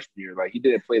did his freshman year. Like, he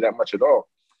didn't play that much at all.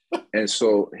 And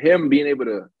so him being able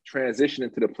to transition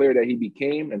into the player that he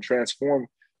became and transform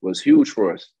was huge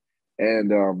for us.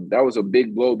 And that was a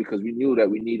big blow because we knew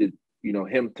that we needed,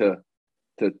 him to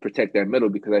protect that middle,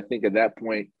 because I think at that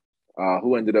point,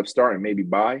 who ended up starting? Maybe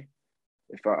Bai.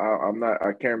 If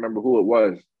I can't remember who it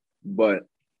was, but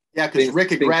yeah, because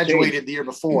Rick had graduated changed the year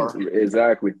before.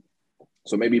 Exactly.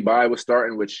 So maybe Bai was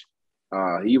starting, which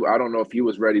I don't know if he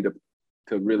was ready to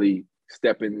really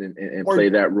step in and play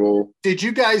that role. Did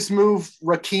you guys move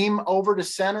Rakeem over to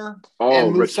center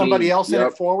and move somebody else in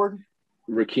at forward?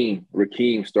 Rakeem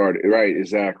started. Right,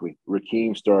 exactly.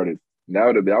 Rakeem started.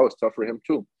 That was tough for him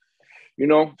too.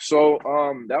 So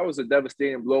that was a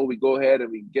devastating blow. We go ahead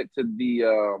and we get to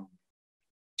the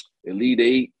Elite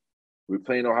Eight. we're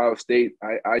playing Ohio State.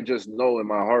 I just know in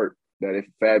my heart that if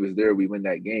Fab is there, we win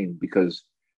that game because,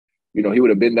 you know, he would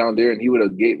have been down there and he would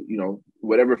have gave, you know,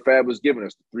 whatever Fab was giving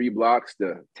us, the 3 blocks,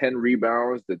 the 10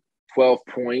 rebounds, the 12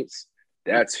 points.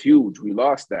 That's huge. We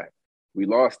lost that.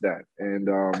 And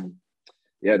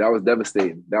yeah, that was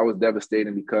devastating. That was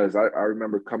devastating because I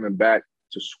remember coming back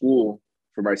to school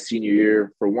for my senior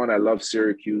year. For one, I love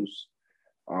Syracuse.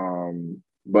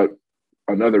 But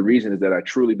another reason is that I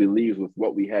truly believe with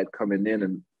what we had coming in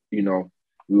and, you know,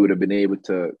 we would have been able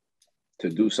to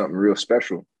do something real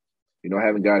special. You know,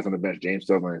 having guys on the bench, James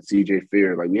Sutherland, CJ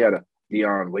Fair, like we had a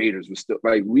Deion Waiters was still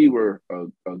like we were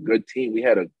a good team. We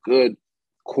had a good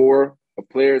core of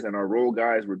players and our role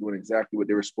guys were doing exactly what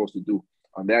they were supposed to do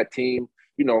on that team.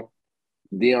 You know,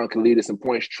 Deion could lead us in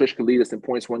points. Trish could lead us in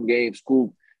points one game.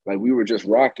 Scoop, like we were just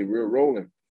rocking, we were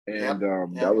rolling, and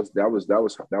that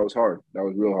was hard. That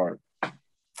was real hard.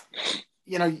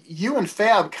 You know, you and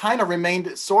Fab kind of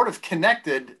remained sort of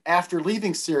connected after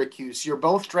leaving Syracuse. You're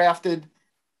both drafted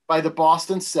by the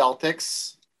Boston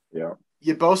Celtics. Yeah.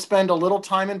 You both spend a little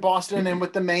time in Boston and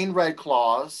with the Maine Red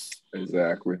Claws.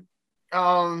 Exactly.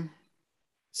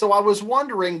 So I was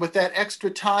wondering, with that extra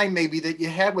time maybe that you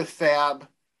had with Fab,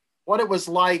 what it was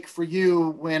like for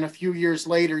you when a few years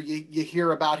later you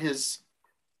hear about his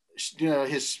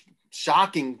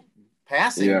shocking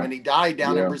passing when he died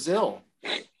down in Brazil.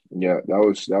 Yeah, I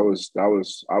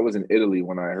was in Italy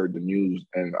when I heard the news,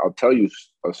 and I'll tell you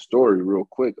a story real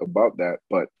quick about that.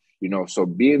 But, you know, so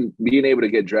being able to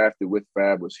get drafted with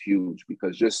Fab was huge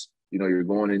because just, you know, you're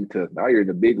going into, now you're in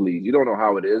the big leagues. You don't know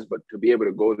how it is, but to be able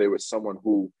to go there with someone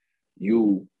who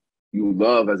you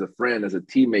love as a friend, as a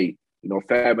teammate, you know,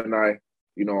 Fab and I,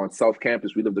 you know, on South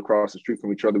Campus, we lived across the street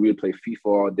from each other. We would play FIFA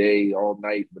all day, all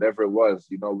night, whatever it was.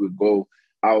 You know, we'd go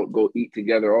out, go eat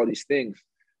together, all these things.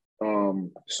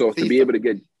 So to be able to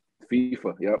get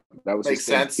FIFA, that was makes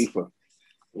sense. FIFA.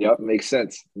 Makes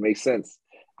sense.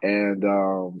 And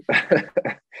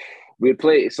we'd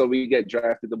play. So we get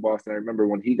drafted to Boston. I remember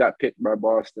when he got picked by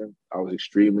Boston, I was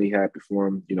extremely happy for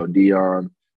him. You know,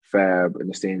 Deion, Fab in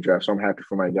the same draft. So I'm happy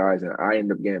for my guys. And I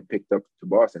end up getting picked up to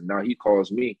Boston. Now he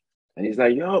calls me and he's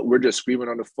like, yo, we're just screaming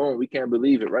on the phone. We can't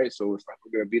believe it, right? So it's like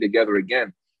we're going to be together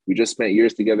again. We just spent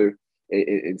years together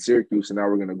in Syracuse, and now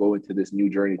we're going to go into this new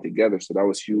journey together. So that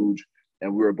was huge.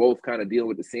 And we were both kind of dealing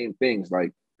with the same things,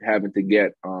 like having to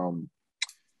get, you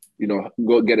know,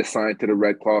 go get assigned to the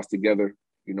Red Claws together,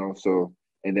 you know. So,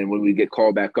 and then when we get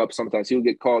called back up, sometimes he would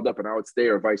get called up and I would stay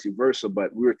or vice versa,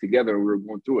 but we were together and we were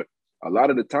going through it. A lot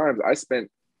of the times I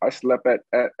slept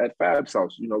at Fab's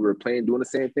house. You know, we were playing, doing the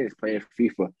same things, playing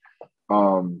FIFA.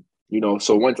 You know,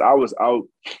 so once I was out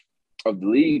of the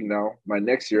league now, my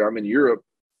next year I'm in Europe.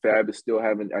 Fab is still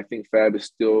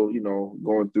you know,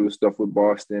 going through stuff with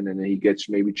Boston, and then he gets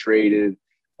maybe traded.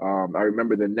 I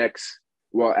remember the next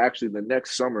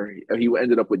summer, he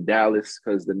ended up with Dallas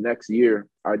because the next year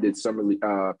I did summer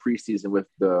preseason with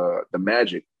the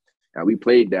Magic, and we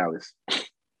played Dallas.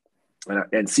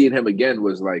 And seeing him again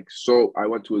was like, so I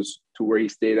went to where he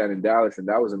stayed at in Dallas, and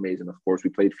that was amazing. Of course,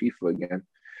 we played FIFA again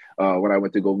when I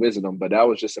went to go visit him, but that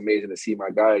was just amazing to see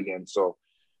my guy again. So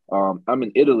I'm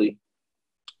in Italy.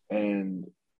 And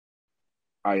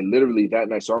I literally that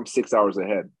night, so I'm 6 hours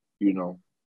ahead, you know,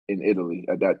 in Italy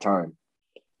at that time.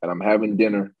 And I'm having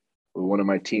dinner with one of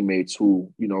my teammates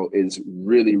who, you know, is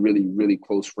really, really, really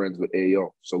close friends with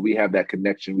AO. So we have that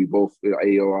connection. We both,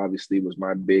 AO obviously was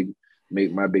my big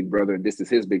brother, and this is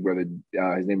his big brother.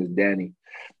 His name is Danny.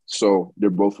 So they're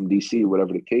both from DC,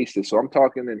 whatever the case is. So I'm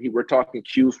talking, and we're talking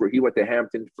Q's where he went to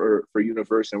Hampton for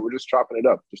university, and we're just chopping it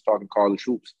up, just talking college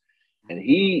hoops. And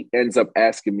he ends up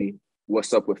asking me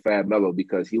what's up with Fab Melo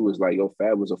because he was like, yo,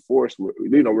 Fab was a force.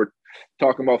 We're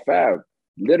talking about Fab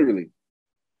literally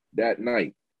that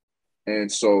night. And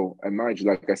so, and mind you,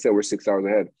 like I said, we're 6 hours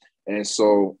ahead. And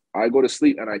so I go to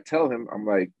sleep and I tell him, I'm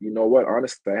like, you know what?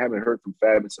 Honestly, I haven't heard from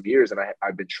Fab in some years. And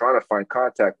I've been trying to find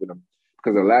contact with him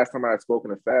because the last time I had spoken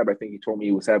to Fab, I think he told me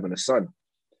he was having a son.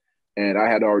 And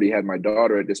I had already had my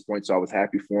daughter at this point, so I was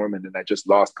happy for him. And then I just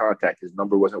lost contact. His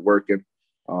number wasn't working.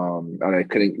 And I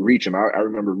couldn't reach him. I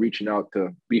remember reaching out to,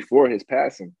 before his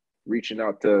passing, reaching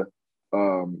out to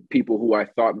people who I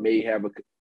thought may have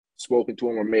spoken to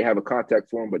him or may have a contact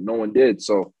for him, but no one did.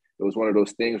 So it was one of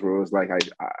those things where it was like,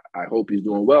 I hope he's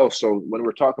doing well. So when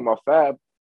we're talking about Fab,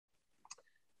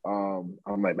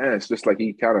 I'm like, man, it's just like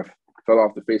he kind of fell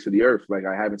off the face of the earth. Like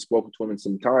I haven't spoken to him in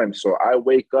some time. So I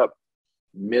wake up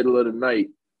middle of the night,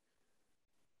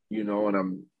 you know, and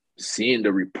I'm seeing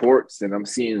the reports and I'm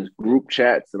seeing group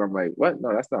chats and I'm like, what?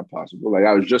 No, that's not possible. Like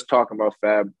I was just talking about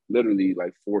Fab literally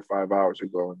like 4 or 5 hours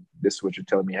ago, and this is what you're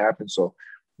telling me happened. So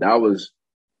that was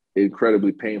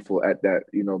incredibly painful at that,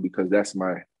 because that's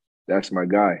my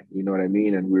guy, you know what I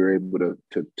mean? And we were able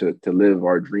to live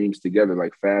our dreams together.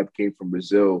 Like Fab came from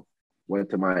Brazil, went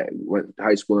to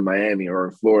high school in Miami or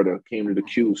in Florida, came to the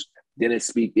Q's, didn't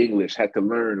speak English, had to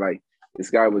learn. Like this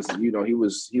guy was,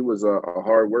 he was a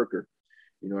hard worker,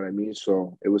 you know what I mean?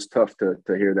 So it was tough to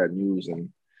hear that news, and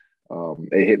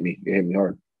it hit me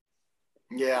hard.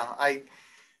 Yeah,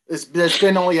 there's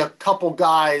been only a couple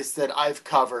guys that I've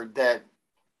covered that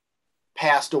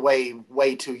passed away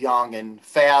way too young, and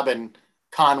Fab and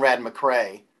Conrad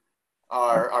McRae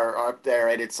are up there.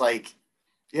 And it's like,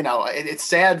 it's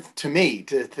sad to me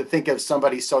to think of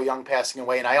somebody so young passing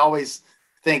away. And I always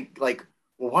think, like,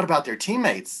 well, what about their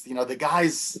teammates? The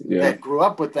guys that grew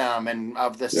up with them and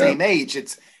of the same age.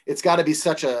 It's got to be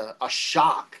such a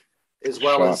shock as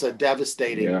well as a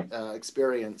devastating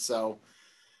experience. So,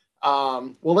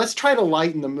 well, let's try to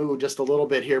lighten the mood just a little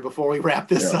bit here before we wrap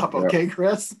this up. Okay,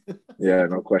 Kris? Yeah,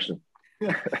 no question.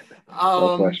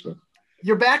 No question.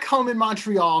 You're back home in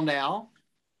Montreal now.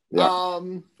 Yeah.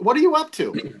 What are you up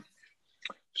to?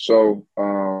 So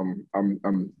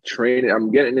I'm training.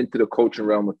 I'm getting into the coaching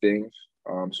realm of things.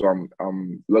 So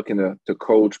I'm looking to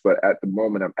coach, but at the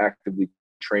moment I'm actively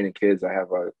training kids. I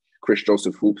have a Kris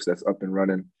Joseph hoops that's up and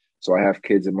running. So I have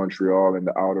kids in Montreal and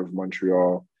the outer of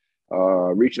Montreal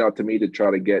reaching out to me to try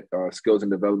to get skills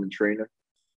and development trainer.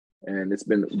 And it's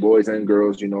been boys and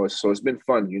girls, so it's been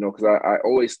fun, because I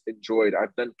always enjoyed,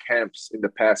 I've done camps in the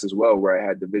past as well, where I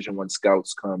had Division I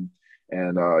scouts come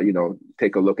and,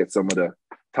 take a look at some of the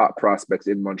top prospects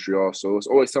in Montreal. So it's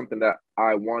always something that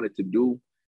I wanted to do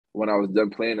when I was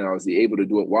done playing, and I was able to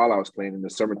do it while I was playing in the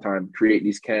summertime, create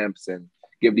these camps and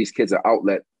give these kids an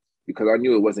outlet, because I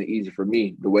knew it wasn't easy for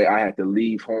me, the way I had to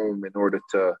leave home in order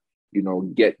to,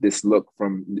 get this look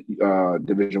from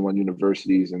Division I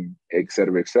universities and et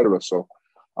cetera, et cetera. So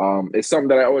it's something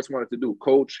that I always wanted to do: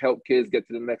 coach, help kids get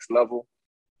to the next level,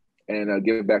 and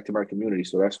give back to my community.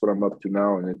 So that's what I'm up to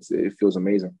now, and it feels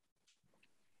amazing.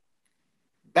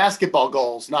 Basketball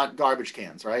goals, not garbage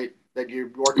cans, right? That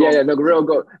you're working on. Yeah, no, real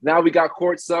goal. Now we got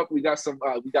courts up, we got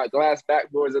we got glass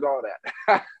backboards and all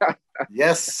that.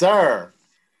 Yes, sir.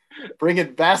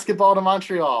 Bringing basketball to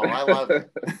Montreal. I love it.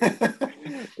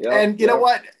 And you know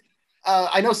what?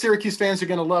 I know Syracuse fans are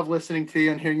going to love listening to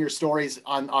you and hearing your stories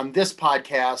on this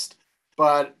podcast,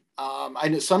 but I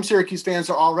know some Syracuse fans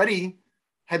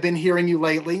have been hearing you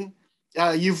lately.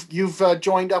 You've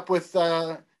joined up with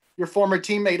your former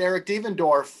teammate Eric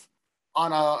Devendorf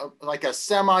on a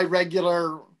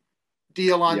semi-regular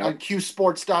deal on Q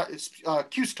Sports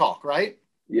Q's Talk, right?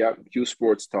 Yeah, Q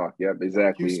Sports Talk. Yep,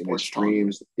 exactly. And it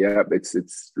streams. Yep,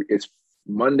 it's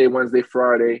Monday, Wednesday,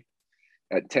 Friday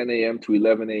at 10 a.m. to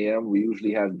 11 a.m. We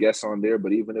usually have guests on there,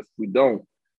 but even if we don't,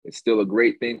 it's still a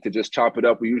great thing to just chop it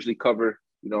up. We usually cover,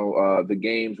 the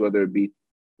games, whether it be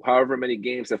however many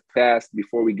games have passed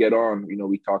before we get on.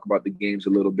 We talk about the games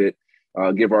a little bit,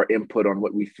 give our input on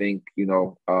what we think,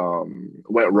 went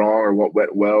wrong or what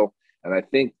went well. And I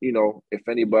think, if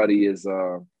anybody is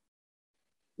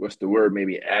what's the word,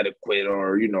 maybe adequate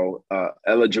or,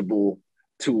 eligible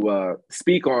to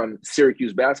speak on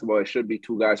Syracuse basketball, it should be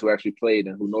two guys who actually played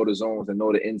and who know the zones and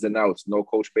know the ins and outs. No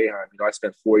Coach Boeheim. I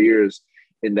spent 4 years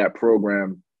in that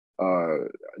program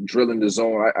drilling the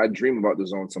zone. I dream about the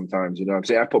zone sometimes, what I'm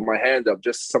saying? I put my hand up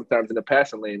just sometimes in the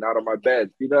passing lane out of my bed.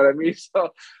 You know what I mean?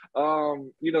 So,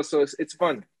 so it's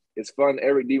fun. It's fun.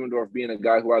 Eric Devendorf being a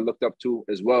guy who I looked up to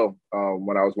as well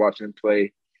when I was watching him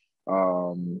play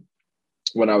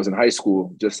when I was in high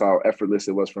school, just how effortless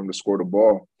it was for him to score the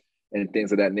ball and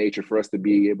things of that nature, for us to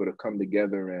be able to come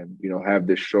together and, have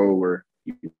this show where,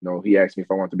 he asked me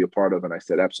if I want to be a part of it. And I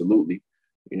said, absolutely.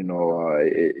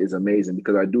 It is amazing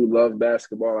because I do love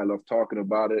basketball. I love talking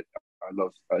about it. I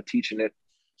love teaching it.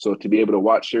 So to be able to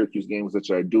watch Syracuse games,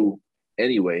 which I do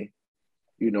anyway,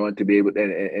 and to be able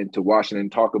and to watch it and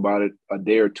talk about it a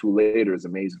day or two later is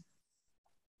amazing.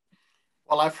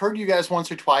 Well, I've heard you guys once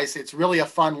or twice. It's really a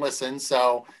fun listen.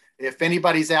 So if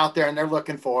anybody's out there and they're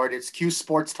looking for it, it's Q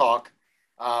Sports Talk.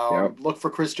 Look for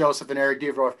Kris Joseph and Eric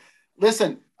Devendorf.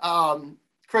 Listen,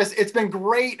 Kris, it's been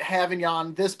great having you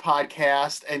on this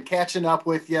podcast and catching up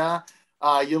with you.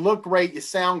 You look great. You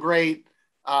sound great.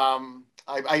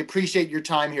 I appreciate your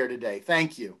time here today.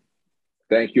 Thank you.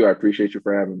 Thank you. I appreciate you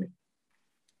for having me.